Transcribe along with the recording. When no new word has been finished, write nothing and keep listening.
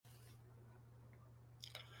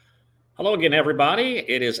Hello again, everybody.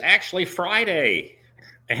 It is actually Friday,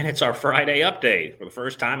 and it's our Friday update. For the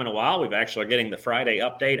first time in a while, we've actually getting the Friday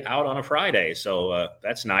update out on a Friday, so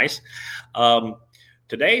that's nice.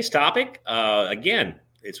 Today's topic, again,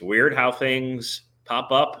 it's weird how things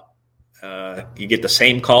pop up. You get the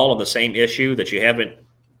same call on the same issue that you haven't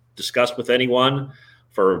discussed with anyone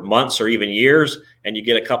for months or even years, and you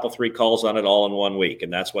get a couple, 3 calls on it all in 1 week,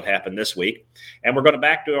 and that's what happened this week. And we're going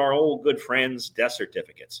back to our old good friends, death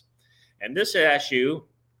certificates. And this issue,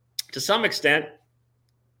 to some extent,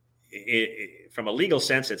 from a legal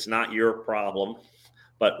sense, it's not your problem,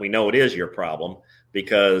 but we know it is your problem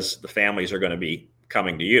because the families are going to be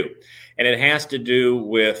coming to you. And it has to do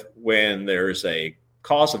with when there's a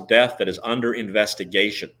cause of death that is under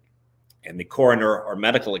investigation, and the coroner or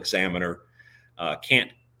medical examiner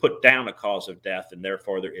can't put down a cause of death, and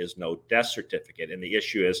therefore there is no death certificate. And the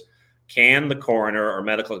issue is, can the coroner or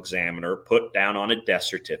medical examiner put down on a death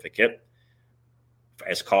certificate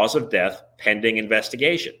as cause of death pending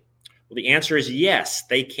investigation? Well, the answer is yes,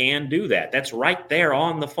 they can do that. That's right there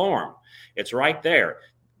on the form. It's right there.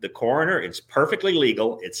 The coroner, it's perfectly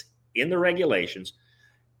legal. It's in the regulations.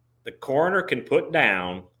 The coroner can put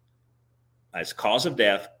down as cause of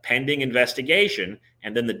death pending investigation,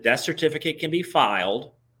 and then the death certificate can be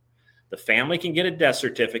filed. The family can get a death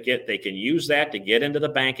certificate. They can use that to get into the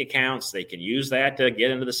bank accounts. They can use that to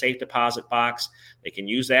get into the safe deposit box. They can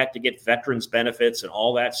use that to get veterans benefits and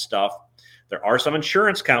all that stuff. There are some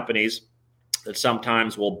insurance companies that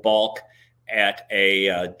sometimes will balk at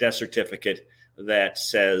a death certificate that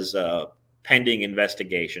says pending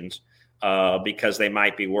investigations because they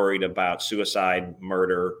might be worried about suicide,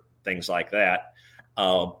 murder, things like that.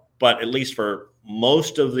 But at least for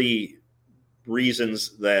most of the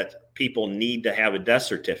reasons that people need to have a death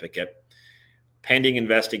certificate, pending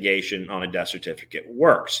investigation on a death certificate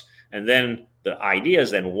works. And then the idea is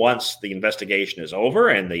then once the investigation is over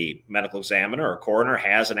and the medical examiner or coroner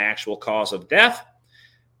has an actual cause of death,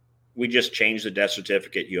 we just change the death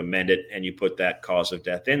certificate, you amend it, and you put that cause of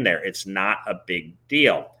death in there. It's not a big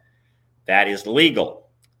deal. That is legal.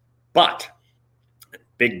 But,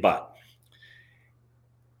 big but,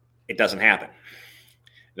 it doesn't happen.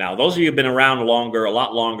 Now, those of you who've been around a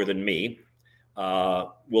lot longer than me,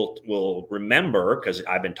 will remember, because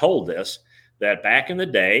I've been told this, that back in the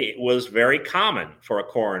day, it was very common for a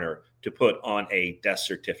coroner to put on a death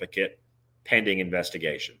certificate pending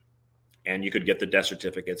investigation. And you could get the death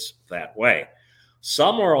certificates that way.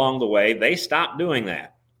 Somewhere along the way, they stopped doing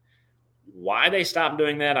that. Why they stopped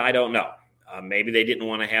doing that, I don't know. Maybe they didn't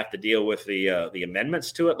want to have to deal with the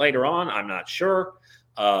amendments to it later on. I'm not sure.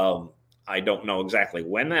 I don't know exactly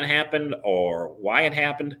when that happened or why it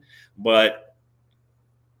happened, but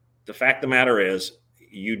the fact of the matter is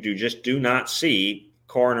you just do not see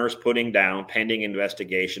coroners putting down pending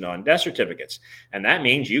investigation on death certificates. And that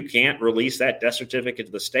means you can't release that death certificate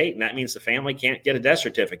to the state, and that means the family can't get a death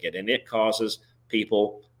certificate, and it causes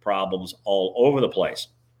people problems all over the place.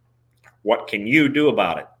 What can you do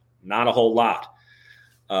about it? Not a whole lot.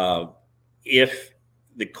 If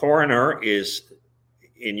the coroner is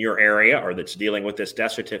in your area or that's dealing with this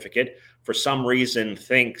death certificate for some reason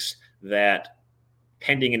thinks that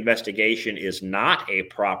pending investigation is not a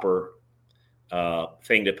proper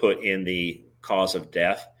thing to put in the cause of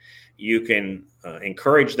death, you can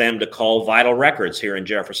encourage them to call Vital Records here in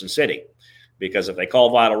Jefferson City. Because if they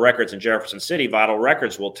call Vital Records in Jefferson City, Vital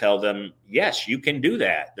Records will tell them, yes, you can do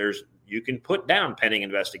that. You can put down pending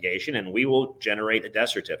investigation and we will generate a death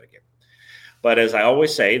certificate. But as I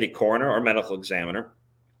always say, the coroner or medical examiner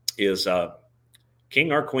is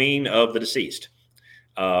king or queen of the deceased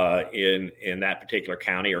in that particular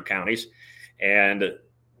county or counties. And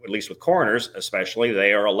at least with coroners, especially,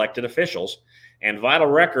 they are elected officials. And Vital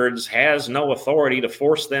Records has no authority to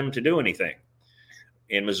force them to do anything.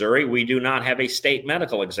 In Missouri, we do not have a state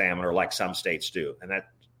medical examiner like some states do. And that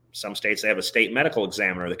some states, they have a state medical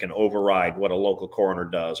examiner that can override what a local coroner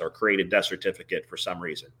does or create a death certificate for some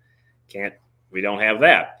reason. We don't have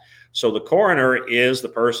that. So the coroner is the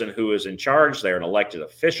person who is in charge. They're an elected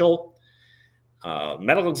official.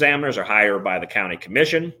 Medical examiners are hired by the county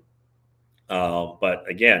commission. But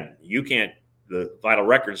again, the Vital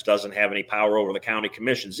Records doesn't have any power over the county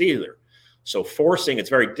commissions either. So it's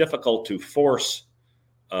very difficult to force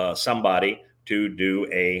somebody to do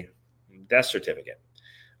a death certificate.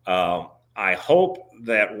 I hope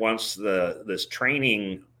that once this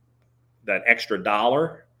training, that extra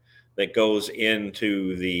dollar that goes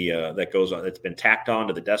into that's been tacked on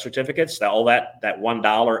to the death certificates, that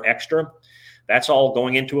 $1 extra, that's all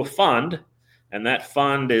going into a fund, and that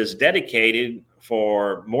fund is dedicated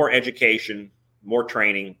for more education, more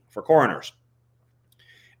training for coroners.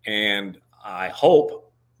 And I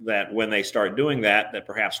hope that when they start doing that, that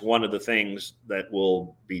perhaps one of the things that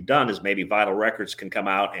will be done is maybe Vital Records can come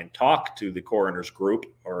out and talk to the coroner's group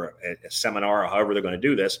or a seminar or however they're going to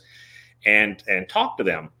do this and talk to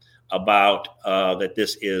them about that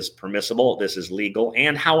this is permissible, this is legal,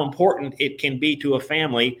 and how important it can be to a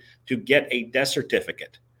family to get a death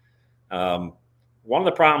certificate. One of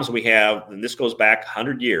the problems we have, and this goes back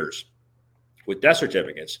 100 years with death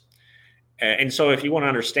certificates, and so if you want to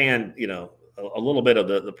understand, a little bit of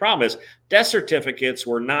the problem is death certificates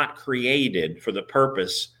were not created for the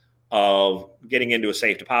purpose of getting into a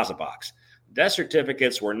safe deposit box. Death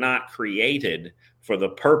certificates were not created for the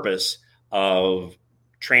purpose of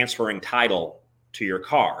transferring title to your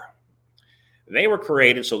car. They were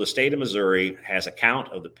created so the state of Missouri has a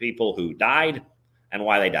count of the people who died and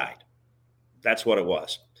why they died. That's what it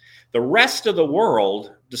was. The rest of the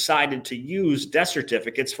world decided to use death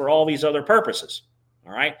certificates for all these other purposes.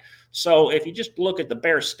 All right. So if you just look at the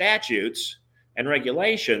bare statutes and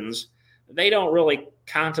regulations, they don't really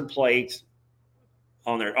contemplate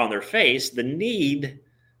on their face the need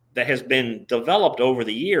that has been developed over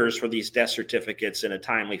the years for these death certificates in a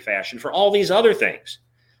timely fashion for all these other things.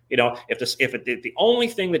 If the only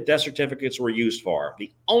thing that death certificates were used for,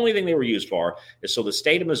 the only thing they were used for is so the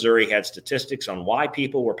state of Missouri had statistics on why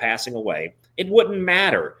people were passing away, it wouldn't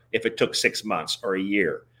matter if it took 6 months or a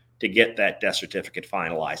year to get that death certificate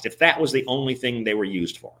finalized, if that was the only thing they were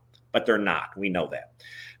used for. But they're not. We know that.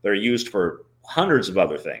 They're used for hundreds of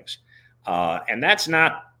other things. And that's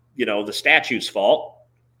not, the statute's fault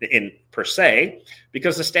in per se,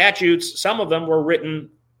 because the statutes, some of them were written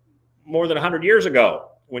more than 100 years ago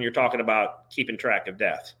when you're talking about keeping track of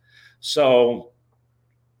death. So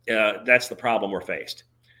that's the problem we're faced.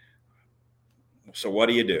 So what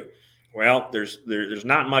do you do? Well, there's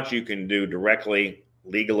not much you can do directly,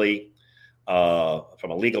 legally, from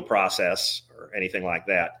a legal process or anything like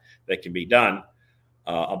that can be done.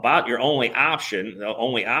 About your only option, the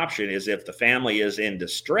only option is if the family is in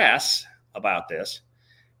distress about this,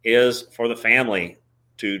 is for the family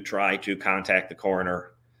to try to contact the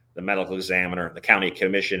coroner, the medical examiner, the county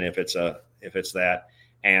commission, if it's that,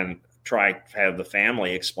 and try to have the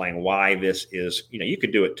family explain why this is. You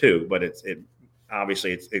could do it too, but it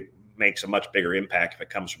obviously makes a much bigger impact if it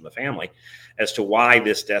comes from the family as to why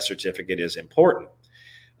this death certificate is important.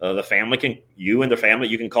 The family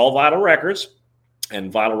you can call Vital Records,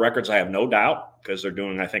 and Vital Records, I have no doubt, because they're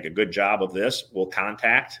doing, I think, a good job of this, will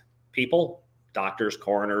contact people, doctors,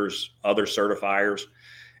 coroners, other certifiers,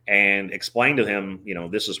 and explain to them,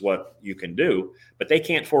 this is what you can do, but they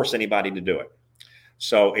can't force anybody to do it.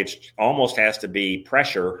 So it almost has to be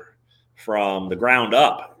pressure from the ground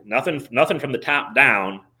up. Nothing from the top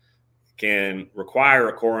down can require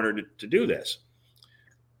a coroner to do this.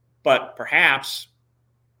 But perhaps,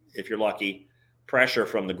 if you're lucky, pressure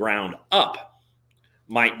from the ground up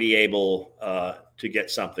might be able to get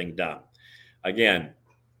something done. Again,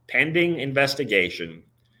 pending investigation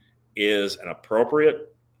is an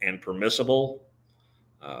appropriate and permissible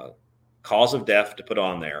cause of death to put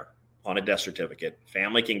on there on a death certificate.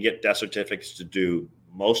 Family can get death certificates to do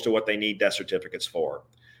most of what they need death certificates for.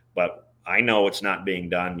 But I know it's not being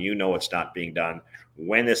done. It's not being done.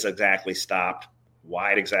 When this exactly stopped,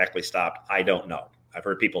 why it exactly stopped, I don't know. I've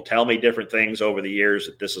heard people tell me different things over the years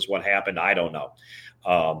that this is what happened. I don't know.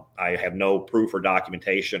 I have no proof or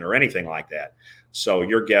documentation or anything like that. So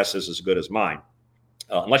your guess is as good as mine.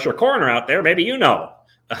 Unless you're a coroner out there, maybe you know.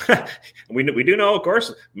 We do know, of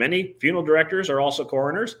course, many funeral directors are also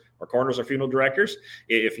coroners, or coroners are funeral directors.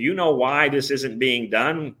 If you know why this isn't being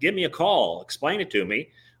done, give me a call. Explain it to me.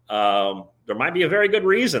 There might be a very good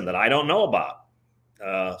reason that I don't know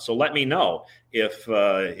about. So let me know if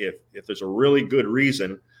there's a really good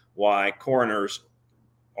reason why coroners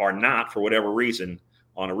are not, for whatever reason,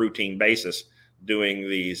 on a routine basis, doing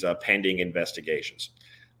these pending investigations.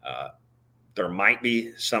 There might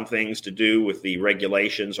be some things to do with the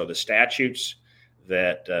regulations or the statutes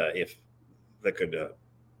that could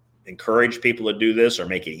encourage people to do this or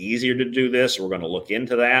make it easier to do this. We're going to look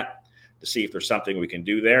into that to see if there's something we can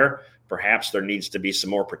do there. Perhaps there needs to be some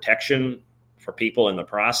more protection for people in the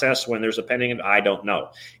process when there's a pending. I don't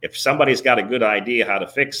know. If somebody's got a good idea how to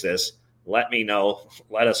fix this, let me know.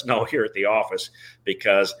 Let us know here at the office,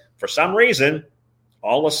 because for some reason,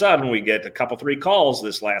 all of a sudden we get a couple, 3 calls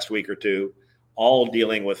this last week or two, all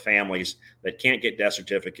dealing with families that can't get death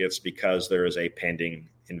certificates because there is a pending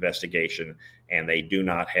investigation and they do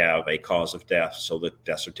not have a cause of death, so the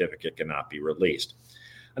death certificate cannot be released.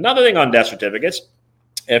 Another thing on death certificates,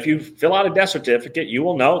 if you fill out a death certificate, you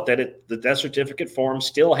will note that the death certificate form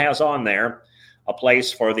still has on there a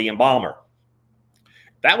place for the embalmer.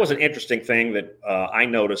 that was an interesting thing that I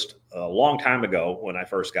noticed a long time ago when I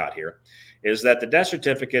first got here, is that the death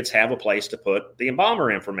certificates have a place to put the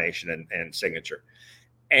embalmer information and signature.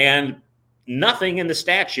 And nothing in the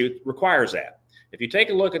statute requires that. If you take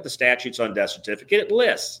a look at the statutes on death certificate, it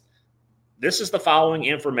lists, this is the following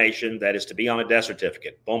information that is to be on a death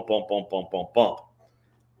certificate. Bump, bump, bump, bump, bump, bump.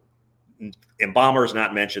 Embalmer is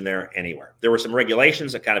not mentioned there anywhere. There were some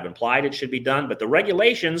regulations that kind of implied it should be done, but the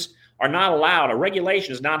regulations are not allowed. A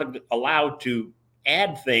regulation is not allowed to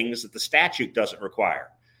add things that the statute doesn't require.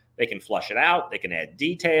 They can flush it out. They can add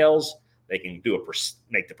details. They can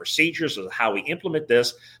make the procedures of how we implement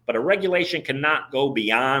this, but a regulation cannot go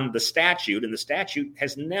beyond the statute, and the statute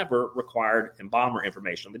has never required embalmer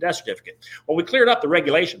information on the death certificate. Well, we cleared up the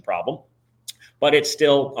regulation problem, but it's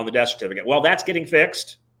still on the death certificate. Well, that's getting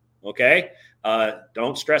fixed, okay?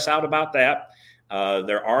 Don't stress out about that.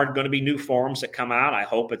 There are going to be new forms that come out. I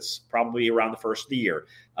hope it's probably around the first of the year.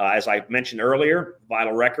 As I mentioned earlier,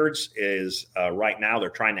 Vital Records is right now, they're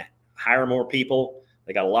trying to hire more people.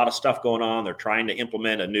 They got a lot of stuff going on. They're trying to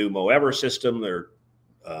implement a new Moever system.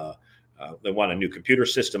 They want a new computer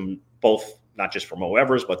system, both not just for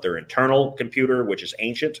Moevers, but their internal computer, which is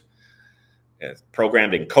ancient. It's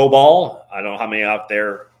programmed in COBOL. I don't know how many out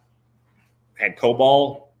there had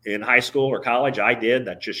COBOL in high school or college. I did.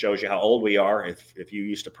 That just shows you how old we are if you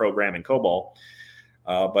used to program in COBOL.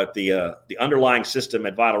 But the underlying system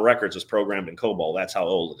at Vital Records is programmed in COBOL. That's how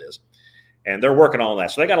old it is. And they're working on that.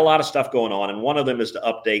 So they got a lot of stuff going on. And one of them is to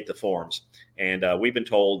update the forms. And we've been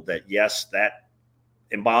told that, yes, that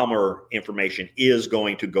embalmer information is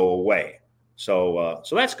going to go away. So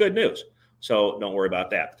that's good news. So don't worry about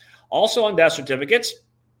that. Also on death certificates,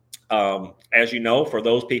 as you know, for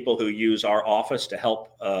those people who use our office to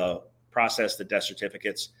help process the death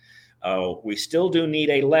certificates, we still do need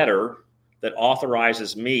a letter that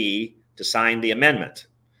authorizes me to sign the amendment.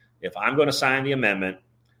 If I'm going to sign the amendment,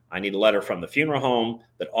 I need a letter from the funeral home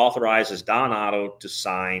that authorizes Don Otto to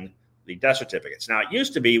sign the death certificates. Now, it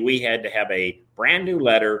used to be we had to have a brand new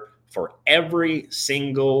letter for every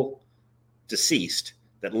single deceased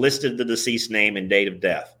that listed the deceased name and date of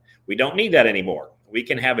death. We don't need that anymore. We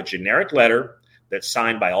can have a generic letter that's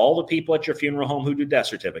signed by all the people at your funeral home who do death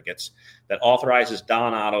certificates that authorizes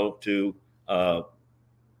Don Otto to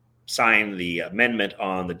sign the amendment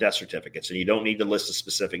on the death certificates. And you don't need to list a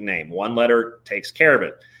specific name. One letter takes care of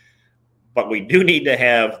it. But we do need to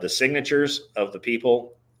have the signatures of the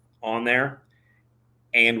people on there.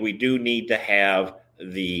 And we do need to have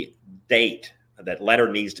the date. That letter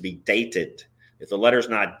needs to be dated. If the letter's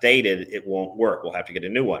not dated, it won't work. We'll have to get a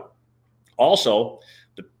new one. Also,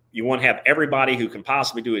 you want to have everybody who can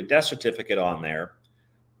possibly do a death certificate on there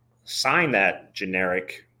sign that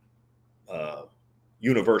generic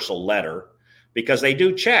universal letter, because they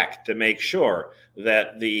do check to make sure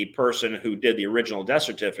that the person who did the original death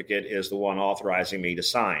certificate is the one authorizing me to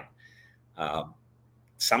sign.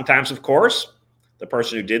 Sometimes, of course, the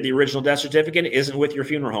person who did the original death certificate isn't with your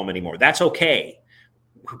funeral home anymore. That's okay.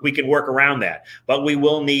 We can work around that. But we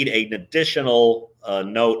will need an additional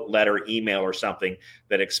note, letter, email, or something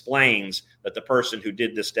that explains that the person who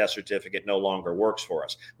did this death certificate no longer works for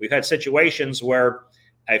us. We've had situations where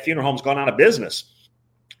a funeral home's gone out of business.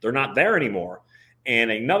 They're not there anymore. And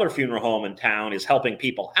another funeral home in town is helping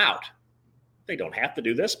people out. They don't have to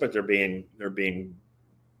do this, but they're being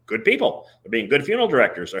good people. They're being good funeral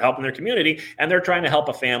directors. They're helping their community, and they're trying to help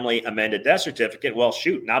a family amend a death certificate. Well,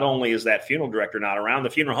 shoot, not only is that funeral director not around, the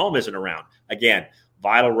funeral home isn't around. Again,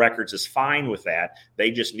 Vital Records is fine with that. They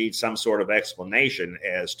just need some sort of explanation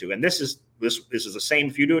as to, and this is the same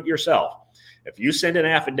if you do it yourself. If you send an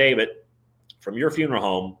affidavit from your funeral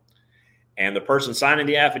home and the person signing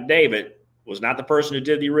the affidavit was not the person who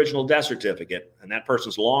did the original death certificate, and that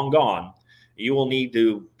person's long gone, you will need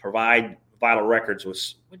to provide Vital Records with.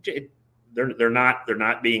 They're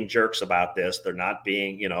not being jerks about this. They're not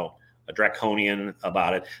being a draconian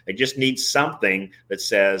about it. They just need something that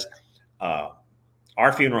says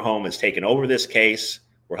our funeral home has taken over this case.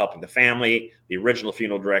 We're helping the family. The original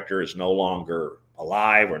funeral director is no longer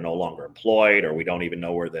alive or no longer employed, or we don't even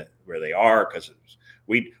know where they are, because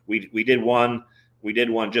we did one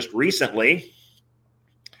just recently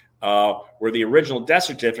where the original death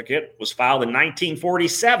certificate was filed in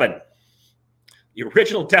 1947. The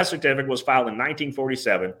original death certificate was filed in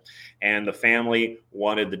 1947, and the family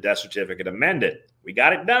wanted the death certificate amended. We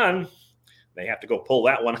got it done. They have to go pull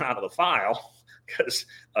that one out of the file because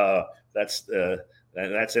that's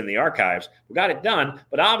in the archives. We got it done,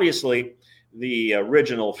 but obviously the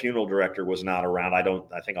original funeral director was not around.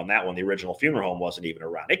 I think on that one, the original funeral home wasn't even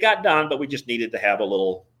around. It got done, but we just needed to have a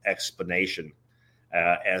little explanation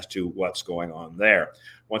as to what's going on there.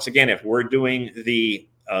 Once again, if we're doing the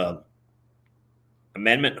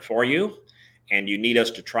amendment for you and you need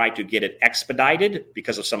us to try to get it expedited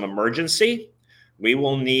because of some emergency, we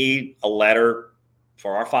will need a letter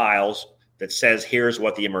for our files that says here's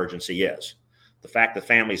what the emergency is. The fact the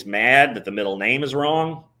family's mad that the middle name is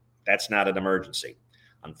wrong, that's not an emergency.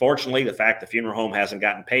 Unfortunately, the fact the funeral home hasn't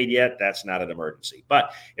gotten paid yet, that's not an emergency.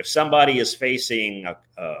 But if somebody is facing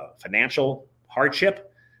a financial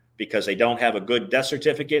hardship because they don't have a good death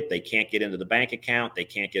certificate, they can't get into the bank account, they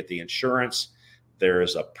can't get the insurance,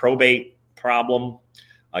 there's a probate problem.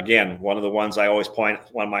 Again, one of the ones I always point,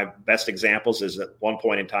 one of my best examples is at one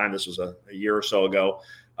point in time, this was a year or so ago,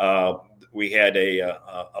 we had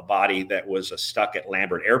a body that was stuck at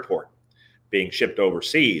Lambert Airport being shipped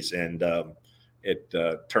overseas. And it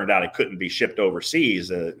turned out it couldn't be shipped overseas.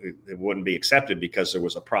 It wouldn't be accepted because there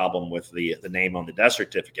was a problem with the name on the death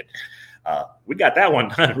certificate. We got that one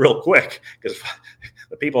done real quick because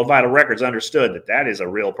the people of Vital Records understood that is a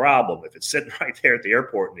real problem if it's sitting right there at the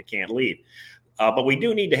airport and it can't leave. But we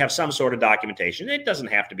do need to have some sort of documentation. It doesn't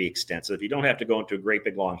have to be extensive. You don't have to go into a great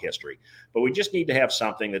big long history. But we just need to have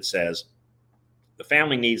something that says the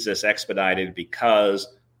family needs this expedited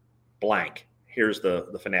because blank. Here's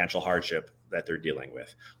the financial hardship that they're dealing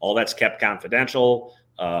with. All that's kept confidential.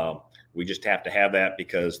 We just have to have that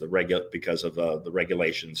because of the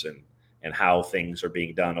regulations and how things are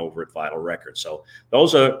being done over at Vital Records. So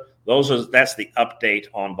that's the update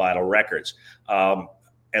on Vital Records.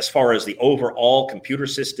 As far as the overall computer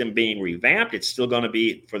system being revamped, it's still going to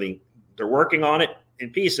be they're working on it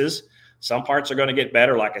in pieces. Some parts are going to get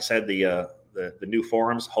better. Like I said, the new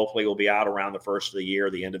forums hopefully will be out around the first of the year,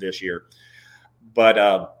 the end of this year. But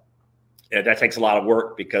that takes a lot of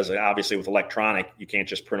work because obviously with electronic, you can't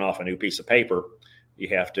just print off a new piece of paper. You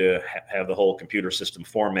have to have the whole computer system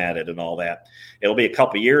formatted and all that. It'll be a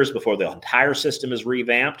couple of years before the entire system is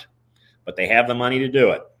revamped, but they have the money to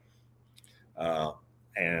do it.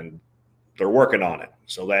 And they're working on it.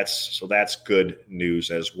 So that's good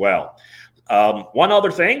news as well. One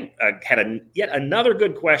other thing, I had yet another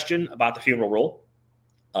good question about the funeral rule,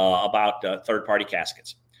 about third-party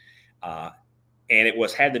caskets. And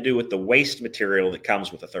it had to do with the waste material that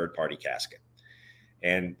comes with a third-party casket.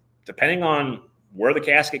 And depending on where the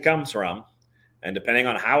casket comes from and depending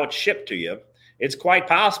on how it's shipped to you, it's quite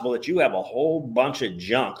possible that you have a whole bunch of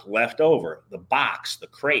junk left over, the box, the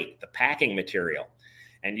crate, the packing material.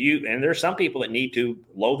 And there's some people that need to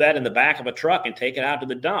load that in the back of a truck and take it out to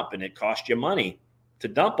the dump, and it costs you money to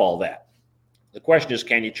dump all that. The question is,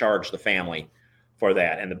 can you charge the family for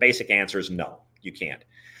that? And the basic answer is no, you can't.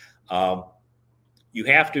 You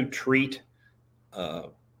have to treat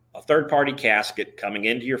a third-party casket coming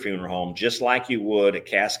into your funeral home just like you would a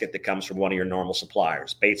casket that comes from one of your normal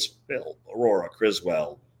suppliers, Batesville, Aurora,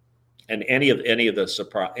 Criswell, and any of the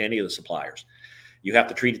suppliers. You have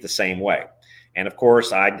to treat it the same way. And of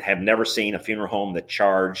course, I have never seen a funeral home that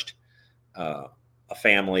charged a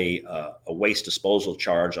family a waste disposal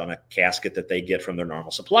charge on a casket that they get from their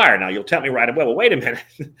normal supplier. Now, you'll tell me right away, well, wait a minute.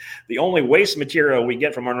 The only waste material we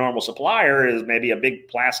get from our normal supplier is maybe a big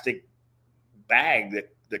plastic bag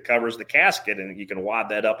that covers the casket, and you can wad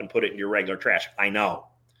that up and put it in your regular trash. I know.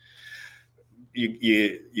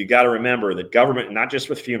 You got to remember that government, not just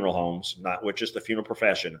with funeral homes, not with just the funeral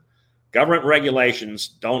profession, government regulations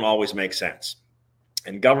don't always make sense.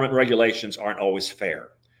 And government regulations aren't always fair.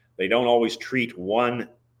 They don't always treat one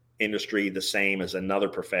industry the same as another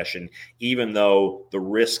profession, even though the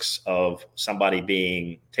risks of somebody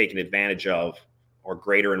being taken advantage of are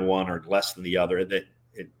greater in one or less than the other.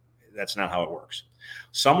 That's not how it works.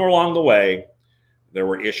 Somewhere along the way, there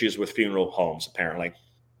were issues with funeral homes, apparently.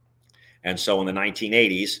 And so in the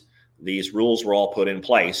 1980s, these rules were all put in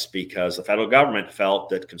place because the federal government felt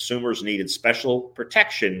that consumers needed special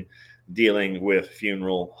protection dealing with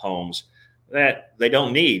funeral homes that they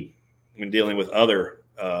don't need when dealing with other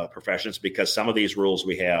professions, because some of these rules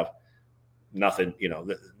we have,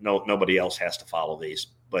 nobody else has to follow these,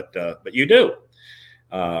 but you do.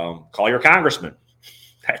 Call your congressman.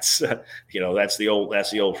 That's the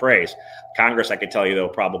old phrase. Congress, I can tell you, though,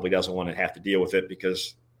 probably doesn't want to have to deal with it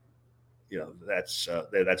because that's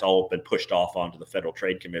all been pushed off onto the Federal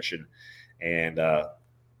Trade Commission, and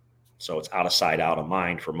so it's out of sight, out of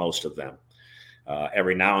mind for most of them.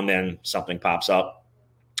 Every now and then something pops up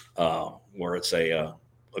where it's a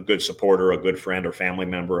good supporter, a good friend or family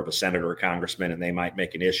member of a senator or congressman, and they might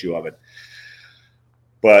make an issue of it.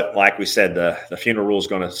 But like we said, the funeral rule is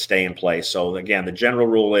going to stay in place. So again, the general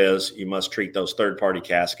rule is you must treat those third-party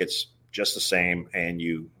caskets just the same, and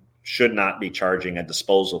you should not be charging a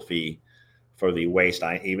disposal fee for the waste,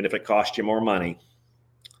 even if it costs you more money.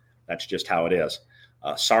 That's just how it is.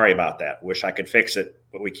 Sorry about that. Wish I could fix it,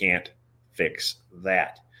 but we can't fix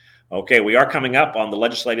that. Okay, we are coming up on the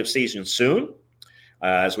legislative season soon.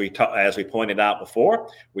 As we pointed out before,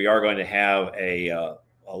 we are going to have a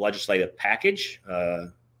legislative package.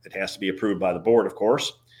 It has to be approved by the board, of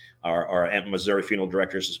course, our Missouri Funeral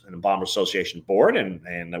Directors and Embalmers Association board,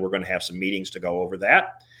 and we're going to have some meetings to go over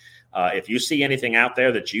that. If you see anything out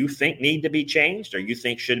there that you think need to be changed or you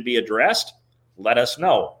think should be addressed, let us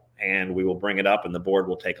know, and we will bring it up, and the board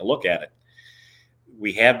will take a look at it.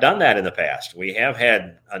 We have done that in the past. We have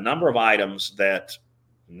had a number of items that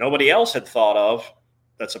nobody else had thought of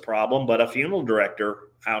that's a problem, but a funeral director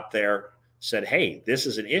out there said, hey, this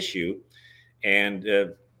is an issue, and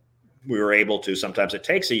we were able to. Sometimes it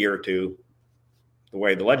takes a year or two, the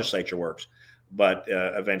way the legislature works, but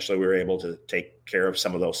eventually we were able to take care of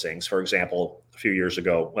some of those things. For example, a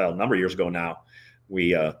number of years ago now,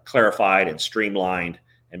 we clarified and streamlined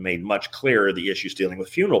and made much clearer the issues dealing with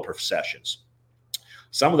funeral processions.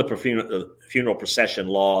 Some of the funeral procession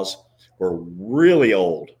laws were really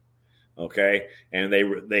old, okay, and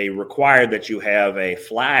they required that you have a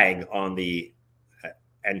flag on the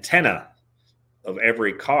antenna of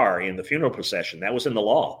every car in the funeral procession. That was in the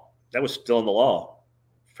law. That was still in the law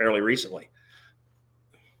fairly recently.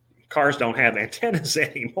 Cars don't have antennas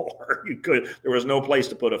anymore. There was no place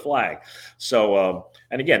to put a flag. So,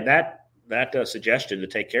 and again, that suggestion to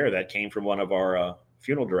take care of that came from one of our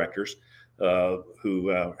funeral directors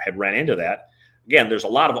who had ran into that. Again, there's a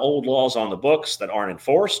lot of old laws on the books that aren't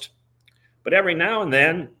enforced, but every now and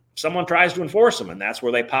then someone tries to enforce them, and that's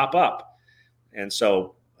where they pop up. And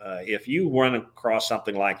so if you run across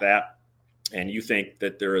something like that and you think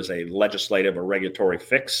that there is a legislative or regulatory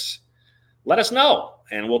fix, let us know,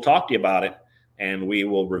 and we'll talk to you about it, and we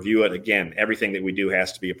will review it. Again, everything that we do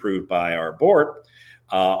has to be approved by our board.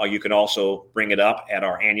 You can also bring it up at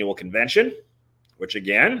our annual convention, which,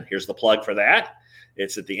 again, here's the plug for that.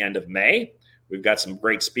 It's at the end of May. We've got some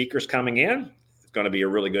great speakers coming in. It's going to be a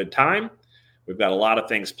really good time. We've got a lot of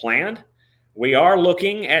things planned. We are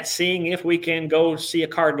looking at seeing if we can go see a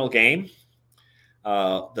Cardinal game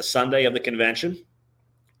the Sunday of the convention.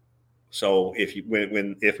 So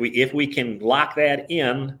if we can lock that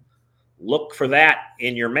in, look for that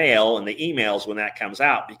in your mail and the emails when that comes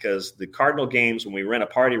out, because the Cardinal games, when we rent a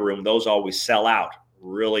party room, those always sell out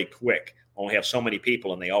really quick. Only have so many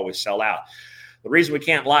people and they always sell out. The reason we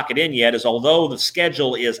can't lock it in yet is although the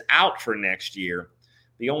schedule is out for next year,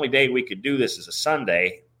 the only day we could do this is a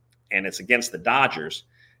Sunday, and it's against the Dodgers.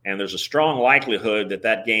 And there's a strong likelihood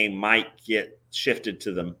that game might get shifted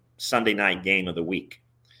to the Sunday night game of the week.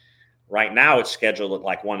 Right now it's scheduled at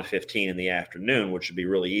like 1:15 in the afternoon, which would be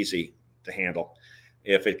really easy to handle.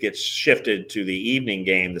 If it gets shifted to the evening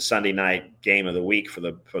game, the Sunday night game of the week for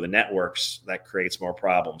the networks, that creates more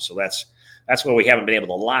problems. So that's why we haven't been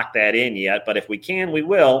able to lock that in yet. But if we can, we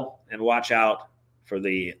will, and watch out for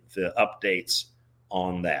the updates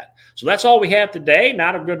on that. So that's all we have today.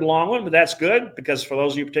 Not a good long one, but that's good, because for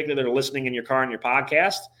those of you particularly that are listening in your car and your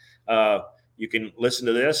podcast, you can listen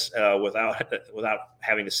to this without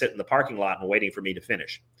having to sit in the parking lot and waiting for me to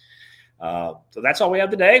finish. So that's all we have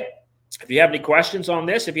today. If you have any questions on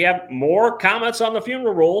this, if you have more comments on the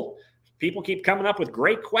funeral rule, people keep coming up with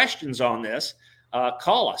great questions on this,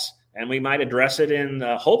 call us, and we might address it in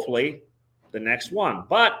hopefully the next one.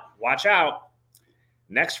 But watch out.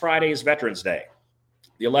 Next Friday is Veterans Day,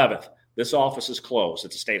 the 11th. This office is closed.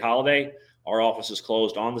 It's a state holiday. Our office is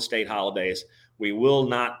closed on the state holidays. We will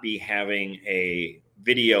not be having a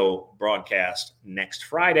video broadcast next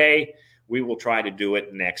Friday. We will try to do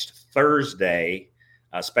it next Thursday,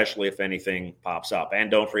 especially if anything pops up. And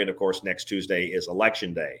don't forget, of course, next Tuesday is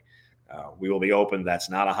Election Day. We will be open. That's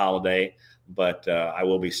not a holiday, but I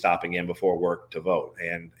will be stopping in before work to vote,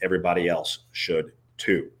 and everybody else should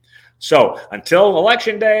too. So until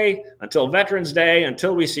Election Day, until Veterans Day,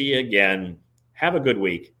 until we see you again, have a good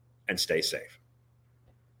week and stay safe.